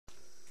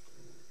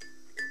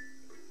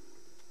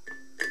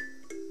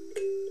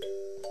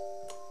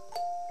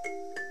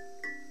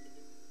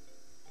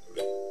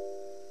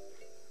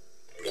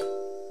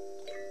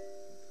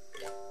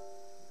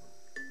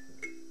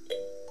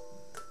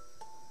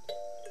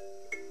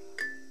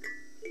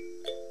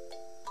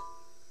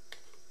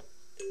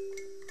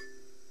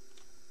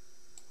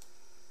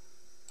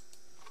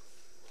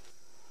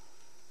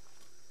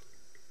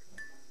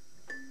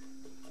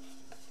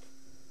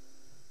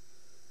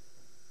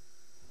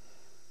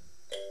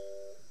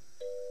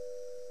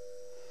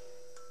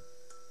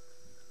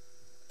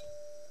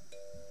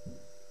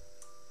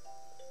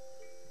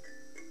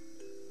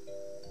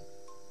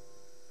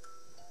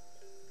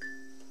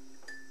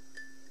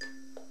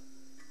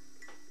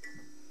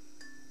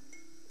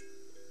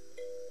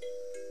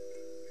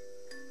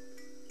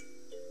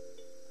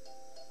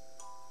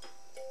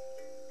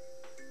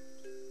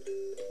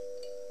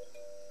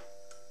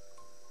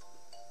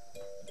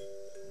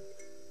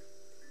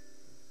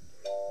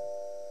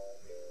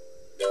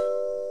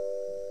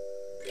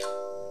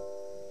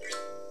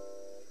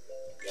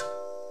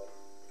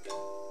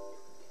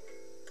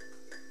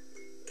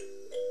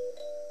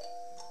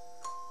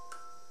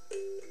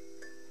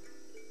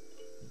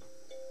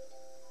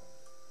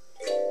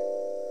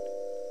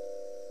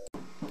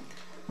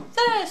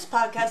This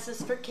podcast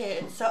is for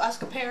kids, so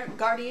ask a parent,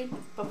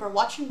 guardian before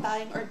watching,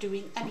 buying, or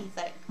doing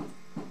anything.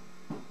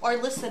 Or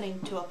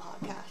listening to a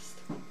podcast.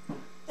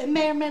 It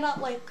may or may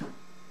not like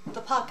the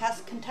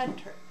podcast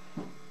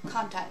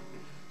content.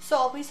 So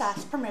always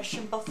ask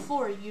permission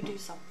before you do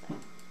something.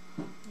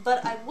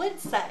 But I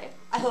would say,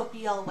 I hope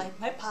you all like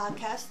my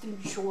podcast,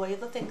 enjoy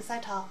the things I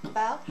talk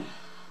about.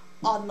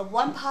 On the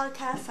one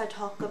podcast, I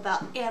talk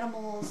about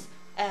animals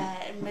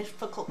and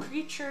mythical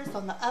creatures.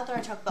 On the other,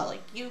 I talk about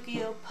like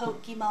Yu-Gi-Oh,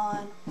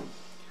 Pokemon,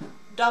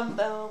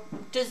 Dumbo,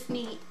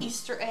 Disney,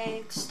 Easter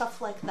eggs,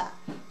 stuff like that.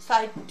 So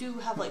I do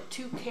have like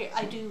two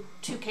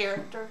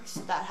characters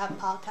that have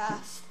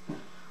podcasts.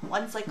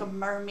 One's like a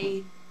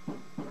mermaid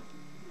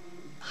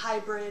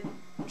hybrid.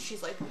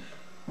 She's like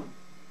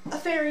a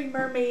fairy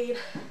mermaid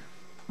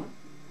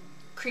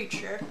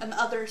creature, and the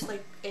other's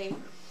like a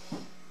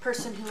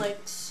person who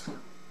likes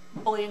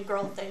boy and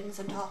girl things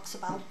and talks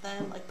about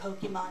them, like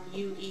Pokemon,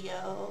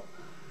 Yu-Gi-Oh,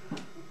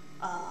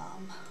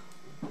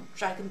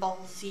 Dragon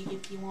Ball Z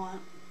if you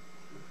want.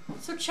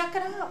 So check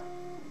it out.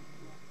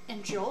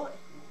 Enjoy.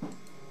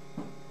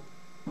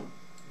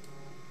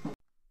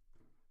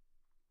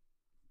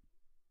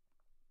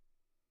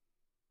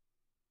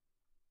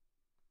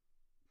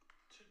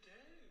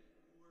 Today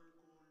we're going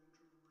to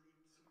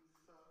read some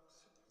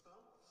facts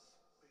about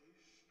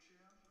Space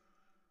Jam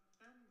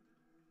and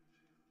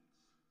Minions.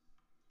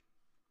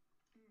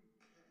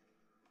 Okay,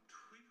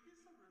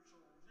 Tweety's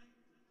original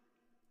name.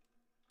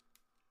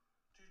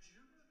 Did you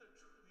know that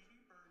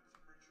Tweety Bird's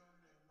original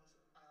name was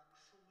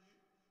actually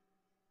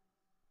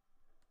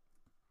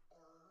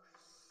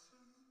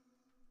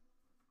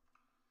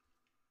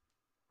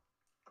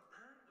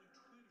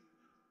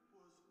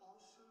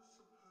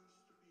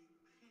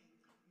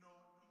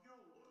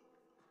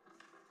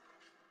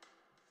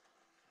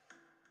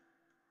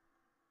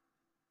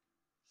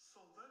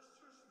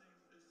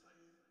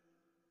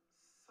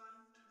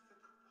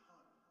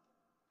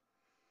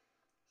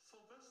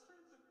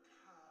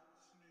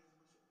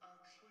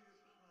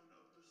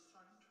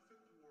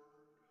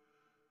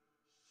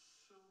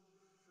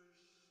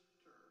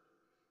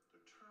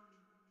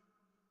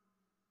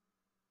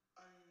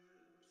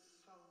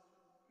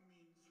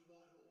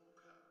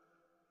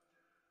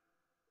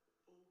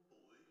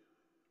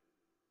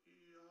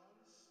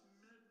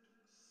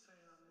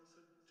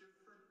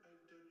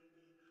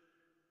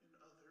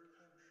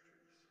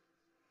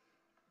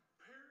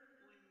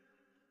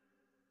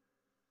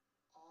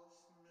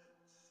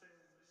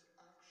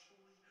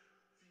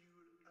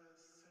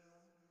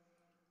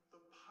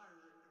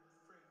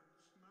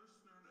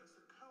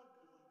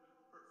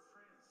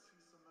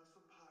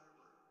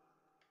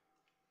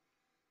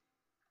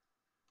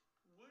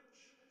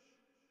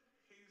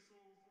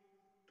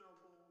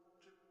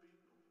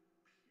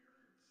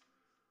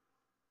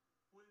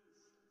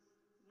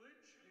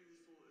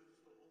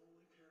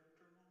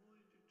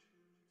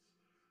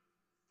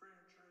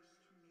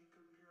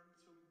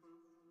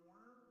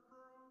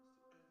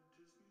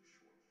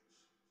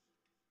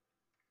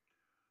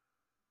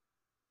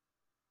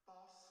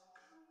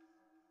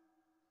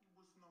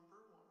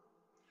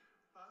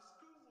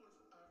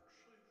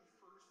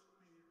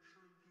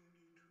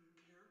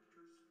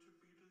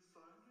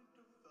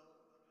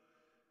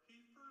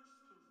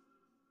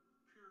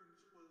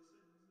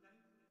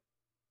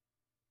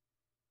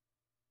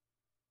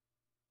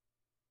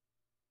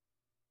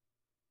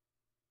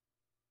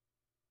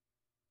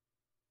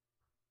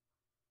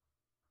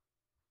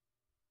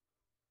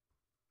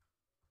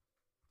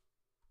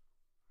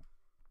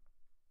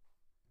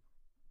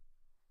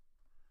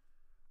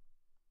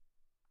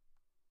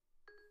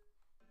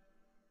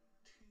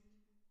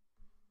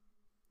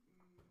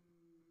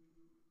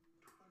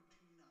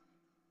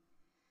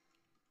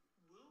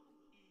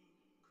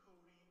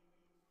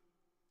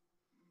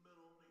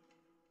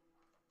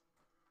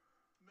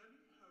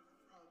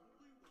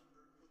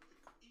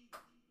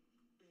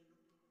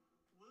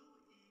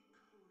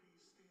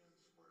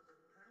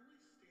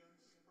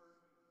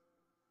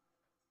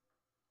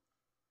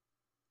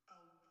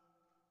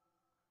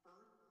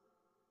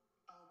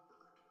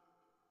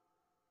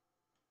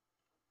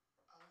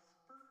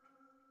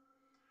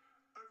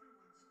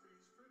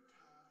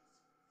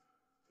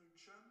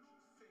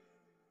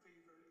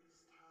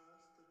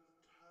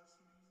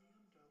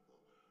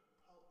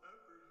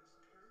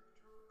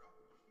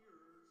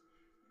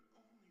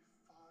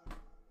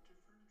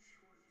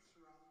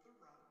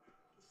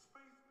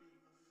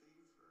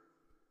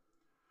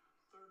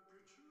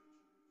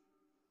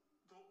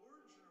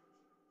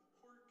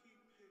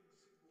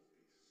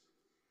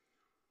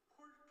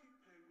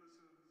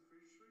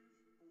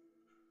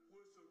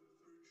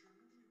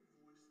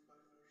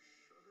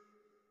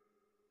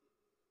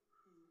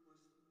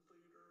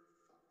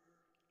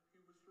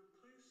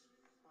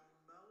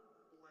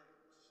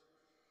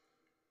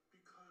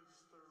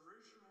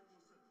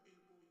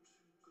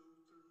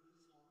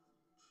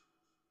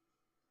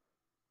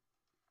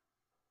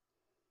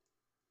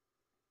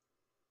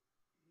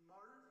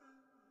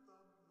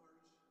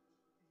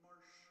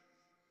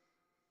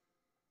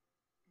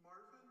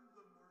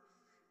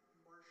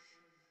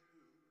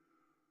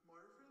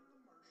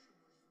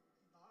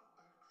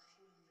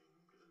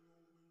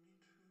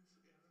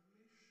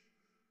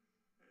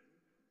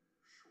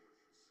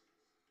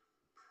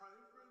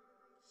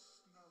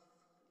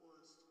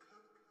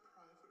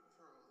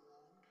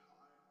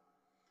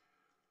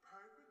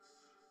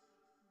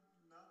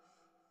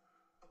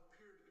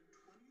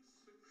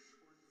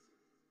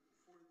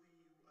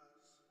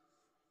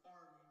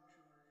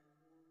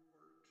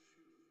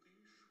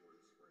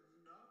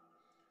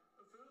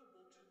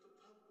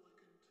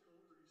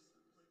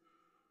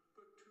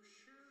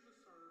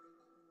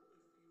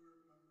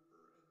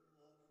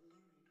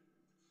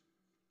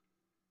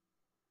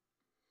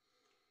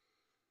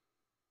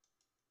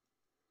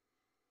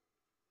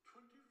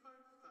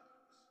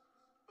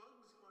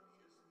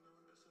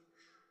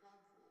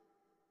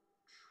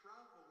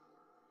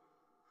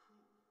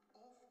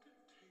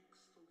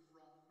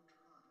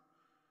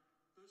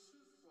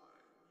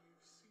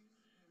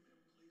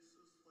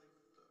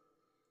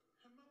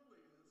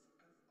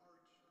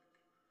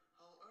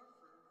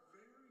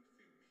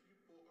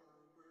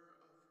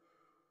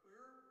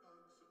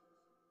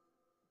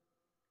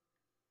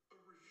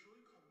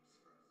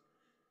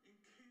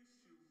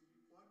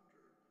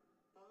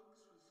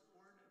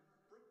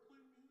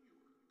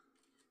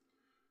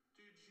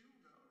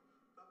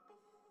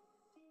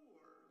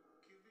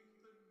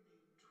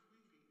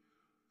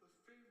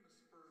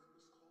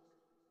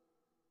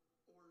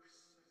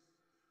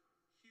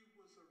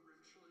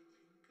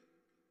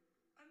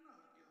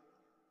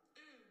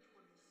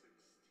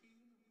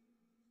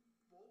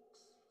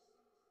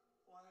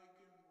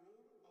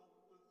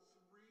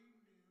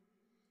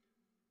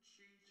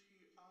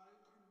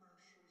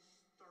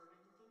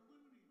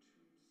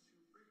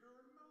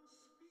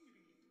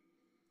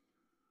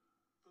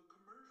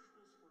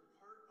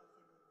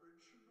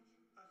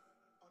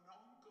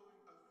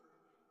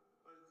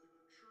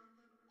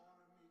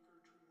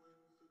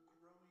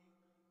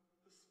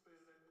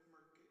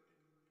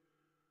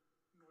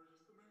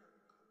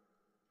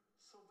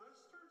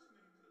Sylvester's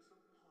name is a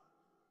pun.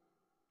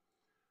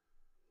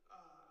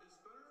 Is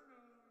better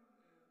known in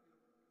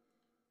case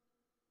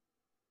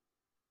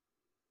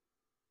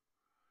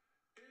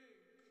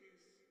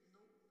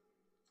no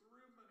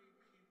through many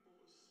people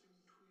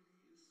assume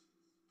Tweety is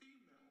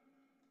female.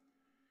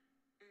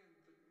 In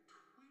the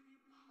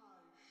Tweety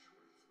Pie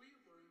shorts, we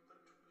learned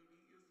that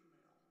Tweety is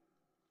male.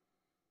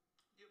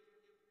 Yep,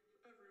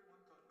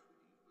 everyone thought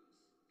Tweety was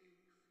a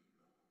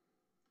female.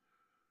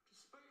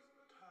 Despite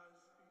Taz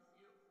being,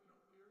 no,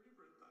 we already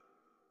read that.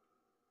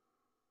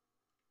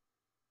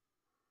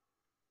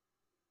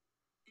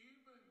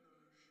 Even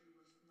though she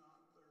was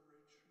not the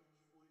original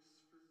voice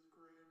for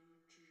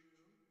Granny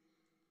June,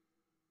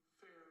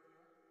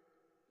 Farrah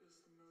is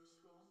the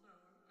most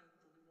well-known and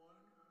the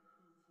one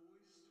who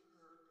voiced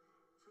her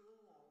for the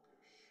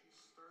longest. She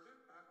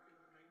started back in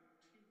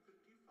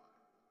 1955.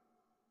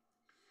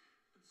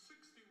 And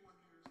 61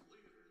 years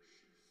later,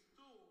 she's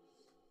still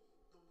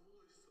the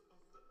voice of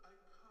the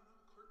iconic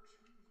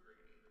cartoon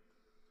Granny.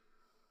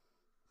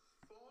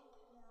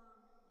 Foghorn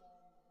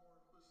Longhorn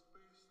was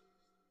based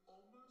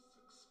almost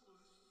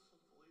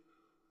exclusively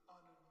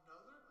on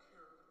another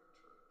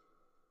character,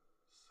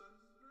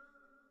 Senator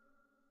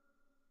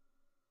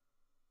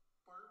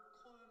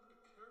Barklund, a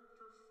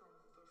character from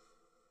the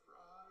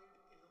Fried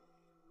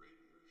Alien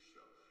radio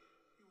show.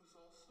 He was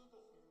also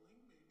the only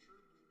major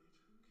Looney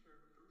Tunes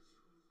characters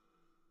who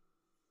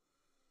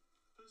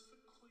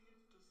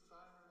physically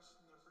designers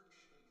never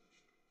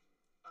changed.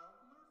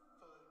 Elmer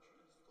Fudge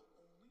is the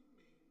only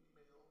main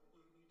male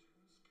Looney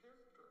Tunes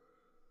character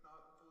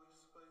not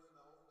voiced by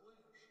Mel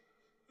Blanche.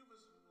 He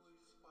was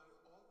voiced by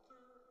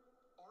Arthur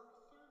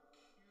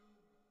Q.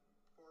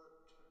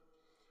 Barton.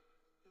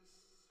 His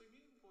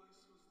singing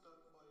voice was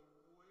done by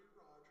Roy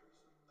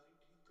Rogers in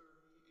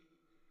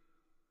 1938.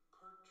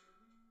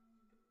 Cartoon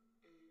A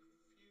Feud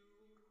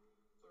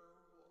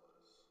There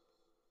Was.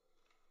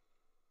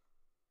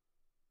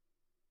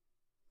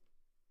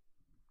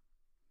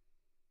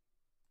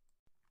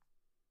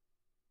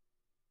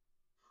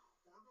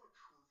 We're not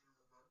sure if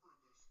you remember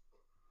this,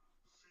 but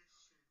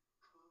CC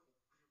Turtle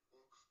beat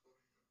Bugs Bunny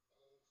in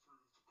all three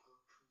of the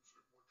cartoons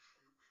in which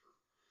he appeared.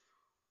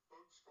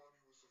 Bugs Bunny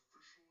was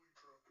officially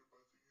drafted by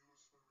the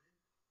U.S. Marine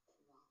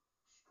Corps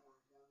during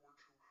World War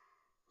II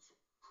as a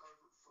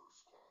private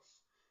first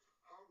class.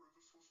 However,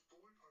 this was the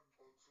only time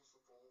Bugs was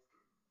involved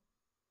in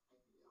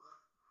the war.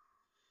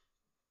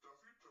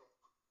 Daffy Duck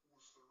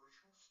was the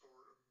original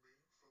star and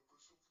main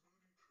focus of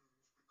Looney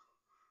Tunes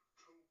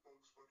till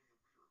Bugs Bunny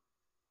appeared.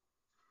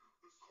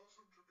 This caused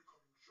them to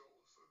become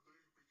jealous, and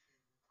they became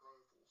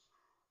rivals.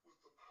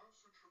 With the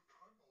passage of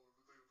time, however,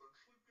 they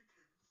eventually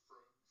became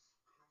friends,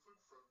 kind of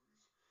like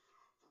frenemies.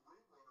 The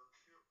Roadrunner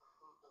can't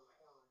hurt or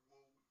harm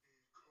Lil E.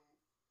 Coyote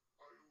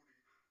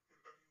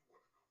in any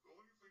way. The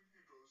only thing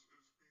he does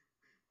is beep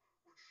beep,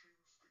 which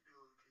seems to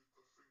irritate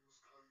the famous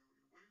coyote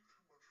way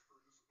too much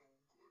for his own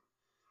good.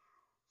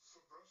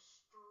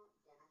 Sylvester,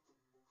 one of the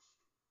most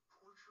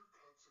tortured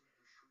cats in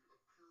history,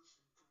 appears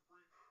in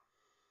 3 out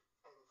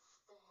of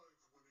 5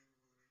 winning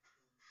Looney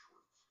Tunes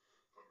shorts.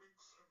 That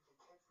makes him the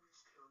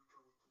company's character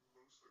with the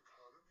most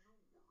Academy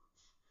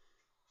Awards.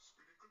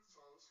 Speedy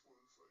Gonzales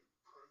was a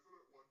private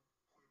at one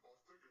point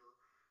off the air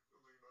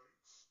in the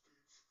United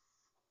States.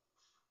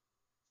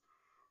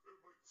 It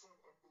might sound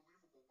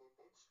unbelievable, but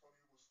Bugs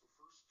Bunny was the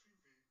first TV.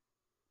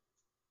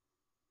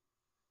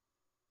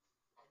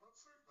 I'm not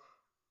saying that.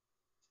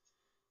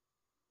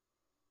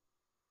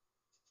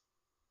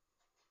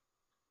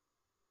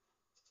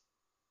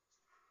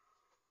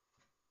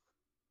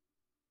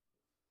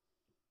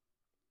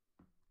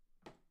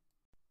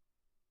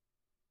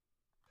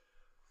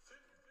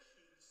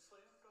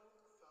 Slam dunk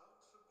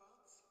facts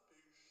about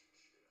Space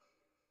Jam.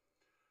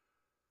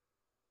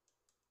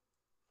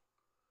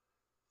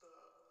 The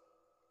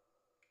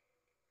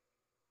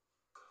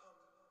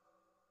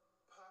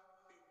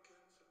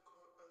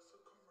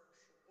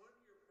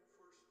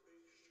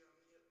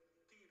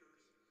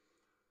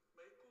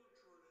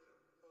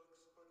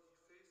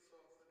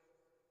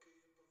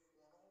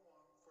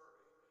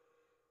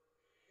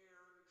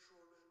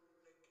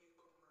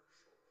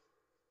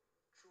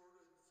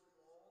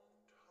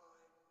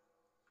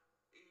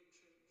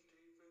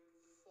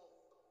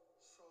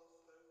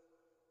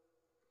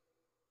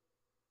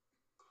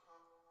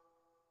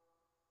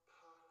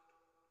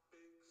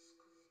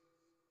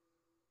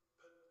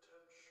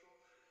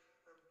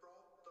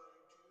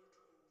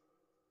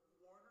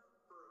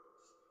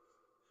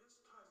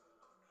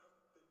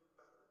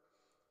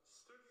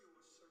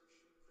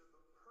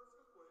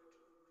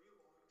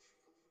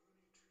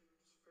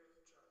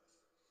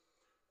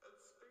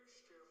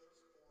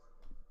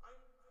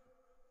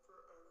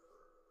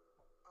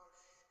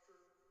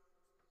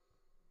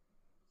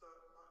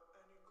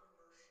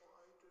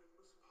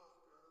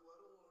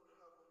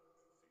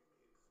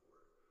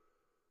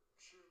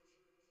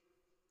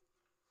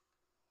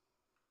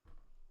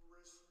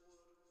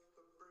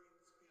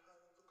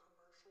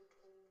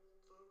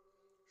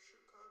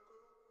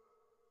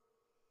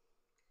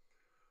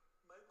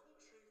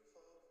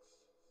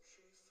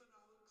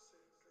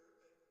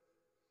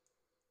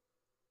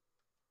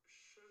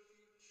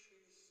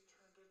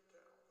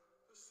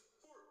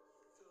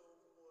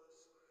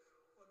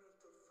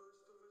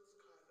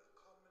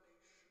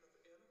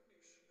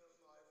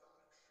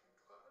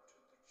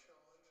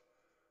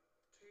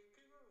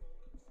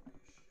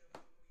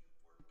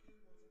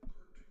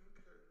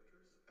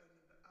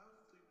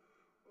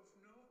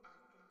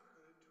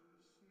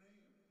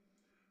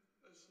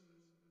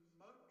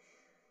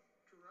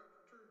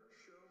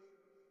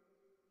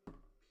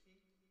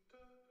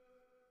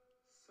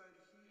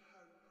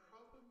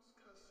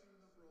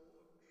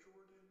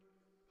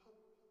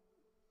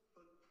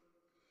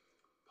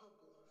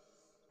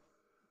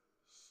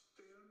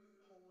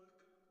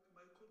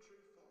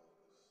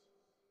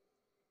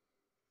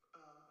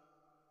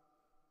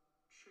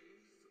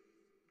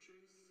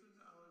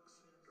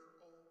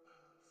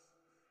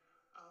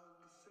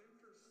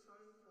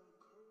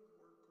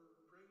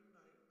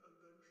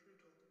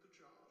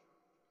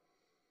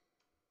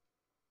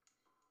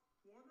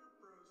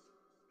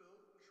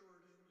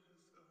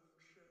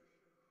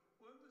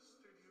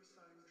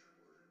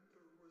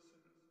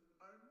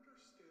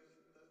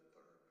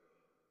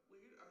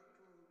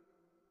actor would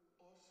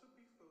also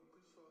be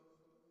focused on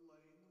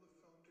laying the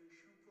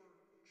foundation for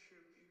a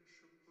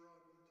championship run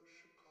with the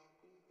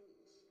Chicago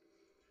Bulls.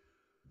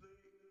 They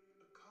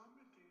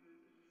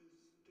accommodated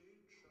his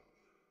day job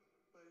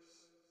by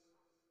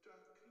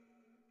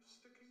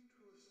sticking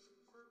to a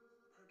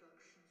script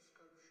production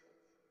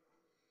schedule,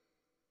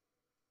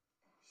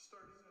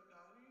 starting at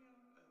 9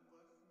 a.m. and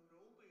left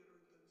no later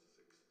than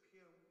 6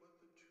 p.m.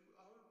 with a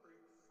 2-hour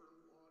break for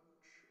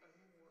lunch and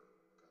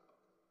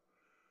workout.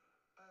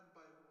 And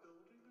by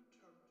building a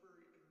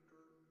temporary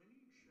indoor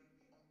mini gym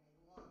on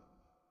the lot,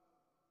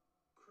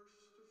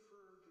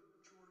 Christopher the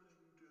Jordan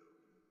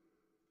Dome.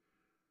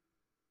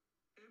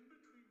 In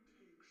between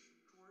takes,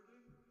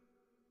 Jordan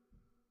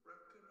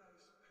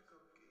recognized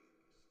pickup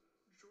games.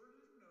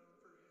 Jordan, known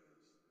for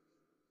his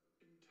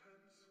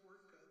intense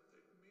work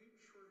ethic, made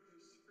sure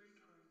his free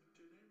time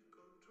didn't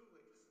go to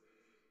waste.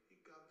 He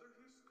gathered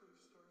his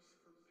co-stars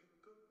for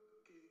pickup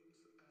games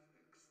and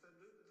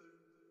extended the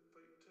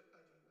invite to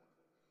anyone.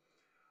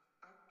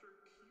 Actor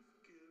Keith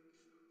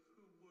Gibbs,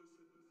 who was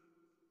an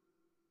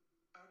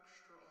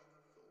extra on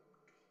the film,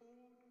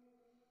 told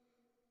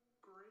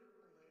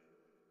Grantland,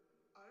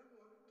 "I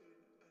walked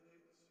in and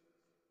it's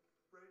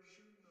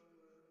Reggie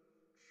Miller,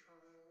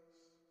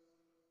 Charles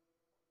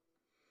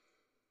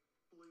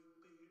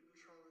Blakely,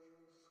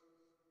 Charles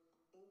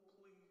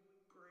Oakley,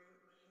 Grant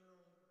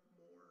Hill,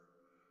 Moore.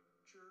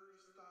 Jerry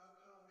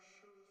Stackhouse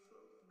shows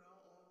up. Now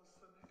all of a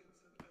sudden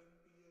it's an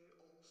NBA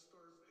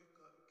All-Star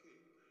pickup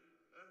game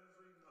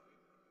every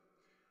night."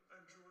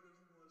 And Jordan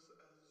was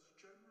as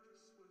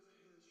generous with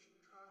his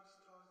trash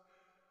talk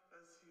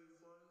as he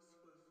was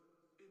with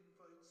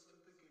invites to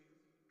the game.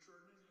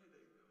 Jordan hit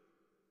a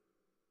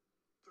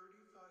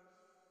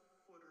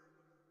 35-footer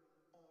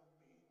on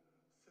me,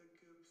 said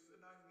Gibbs,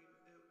 and I mean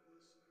it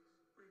was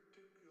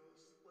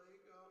ridiculous.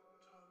 Leg out,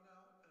 tongue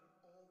out, and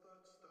all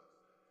that stuff.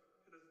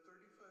 Hit a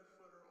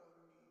 35-footer on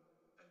me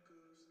and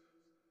goes,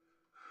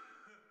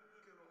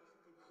 "Get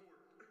off the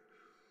court."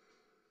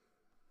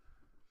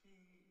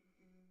 He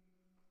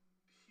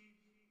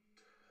teed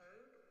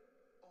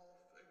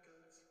off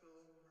against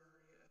Bill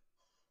Murray.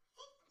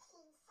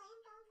 15 slam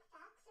dunk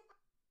facts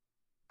about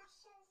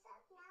shows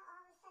up. Now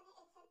all of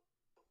a sudden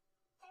it's a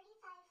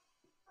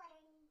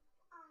 35-footer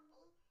on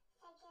me,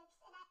 said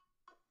Gibbs, and I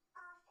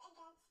off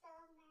against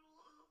Bill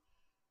Murray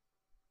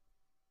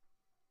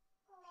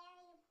and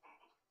Larry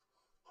Bird.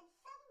 In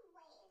some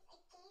ways, a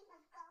game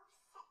of golf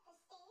set the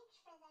stage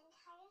for the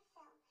entire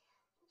film.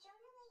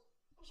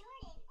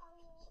 Jordan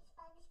only meets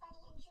Bugs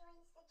Bunny and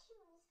joins the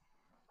Toons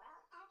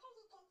world after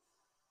he gets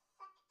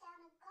sucked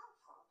down a golf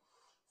hole.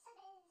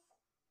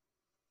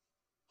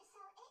 So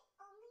it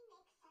only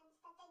makes sense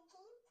that the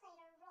game played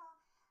a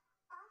role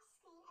off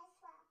screen as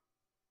well.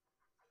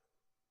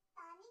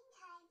 Bonding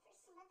time for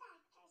some of the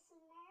actors.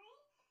 Murray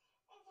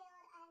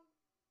revealed on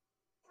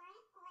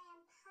Brent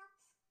Lamb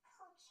Pop's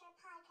Culture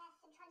podcast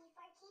in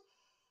 2014.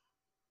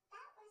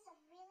 "That was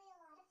really a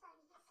lot of fun,"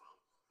 he said.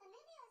 The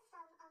movie was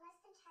filmed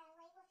almost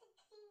entirely with a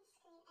green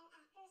screen and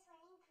actors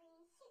wearing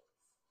green suits.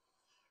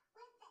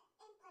 With the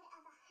input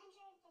of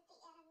 150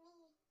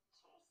 animators,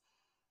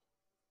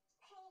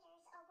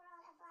 creators a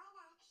world of live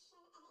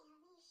action and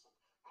animation.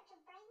 But to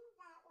bring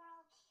that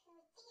world to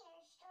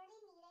theaters, Jordan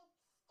needed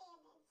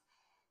stand-ins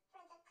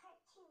for the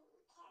cartoon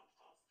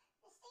characters.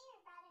 The studio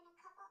brought in a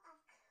couple of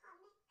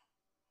comic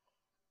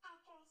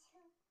actors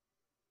who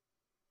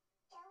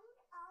donned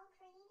all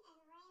green and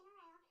ran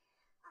around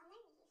on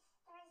their knees.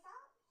 The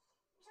result,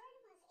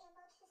 Jordan was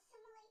able to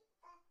simulate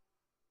the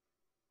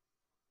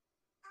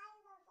eye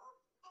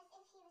level as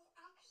if he was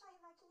actually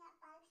looking at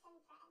Bugs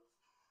and Friends.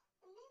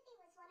 The movie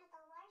was one of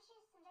the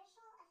largest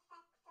visual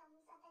effect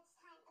films of its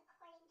time,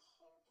 according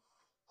to its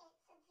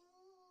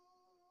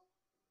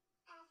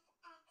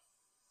VFX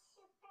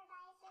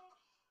supervisor,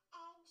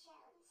 Ed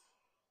Jones.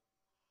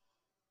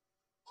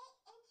 It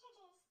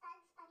introduced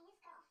Bugs Bunny's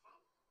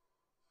girlfriend.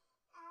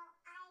 Oh,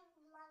 I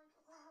loved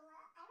Lola.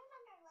 I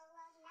remember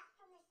Lola not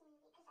from this movie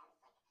because I was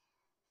like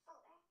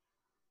 4,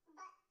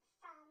 but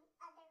from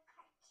other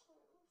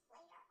cartoons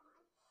later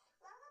on.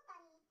 Lola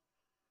Bunny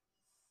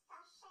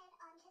ushered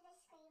onto the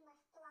screen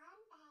with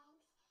blonde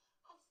bangs,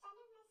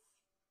 extended Miss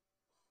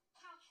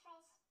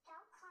catchphrase,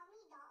 "Don't call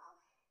me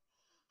doll,"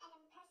 an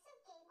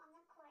impressive game on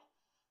the court.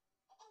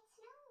 It's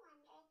no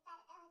wonder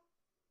that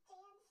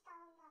Dan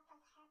fell in love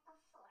with her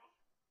before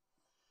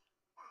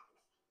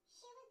Bugs.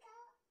 She would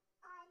go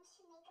on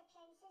to make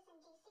appearances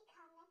in DC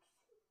Comics,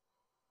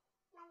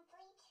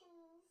 Monthly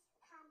Toons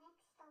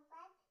Comics, the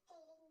web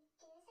dating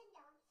do's and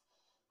don'ts,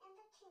 and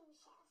the Toon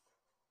Shows.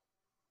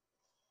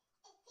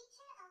 It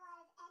featured a lot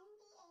of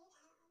NBA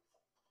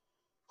talents.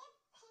 It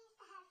pays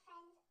to have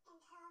friends in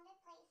talented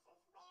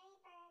places. Larry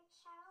Bird,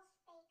 Charles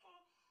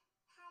Baker,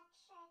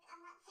 Patrick,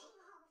 I'm not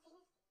saying all of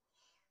these,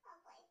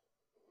 like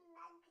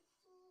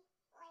Muggsy,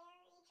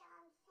 Larry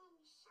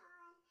Johnson,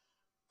 Sean,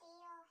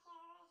 Dale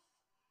Harris,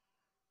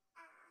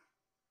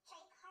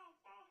 Jake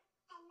Harper,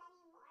 and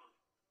many more.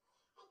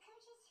 And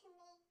coaches who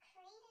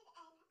created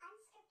an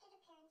unscripted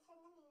appearance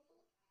in the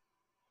movie.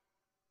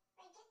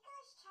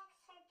 Ridiculous checks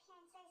for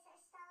appearances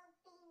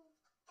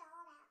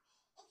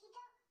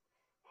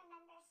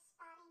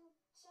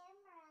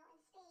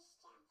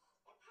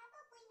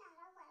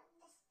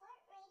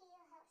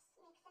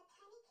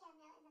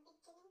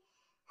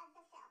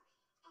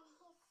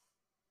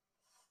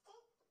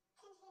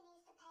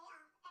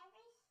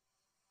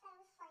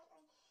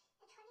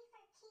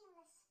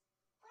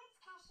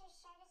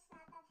shortest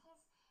snub of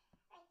his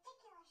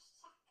ridiculous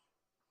check.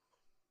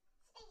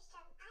 Space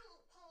Jam, I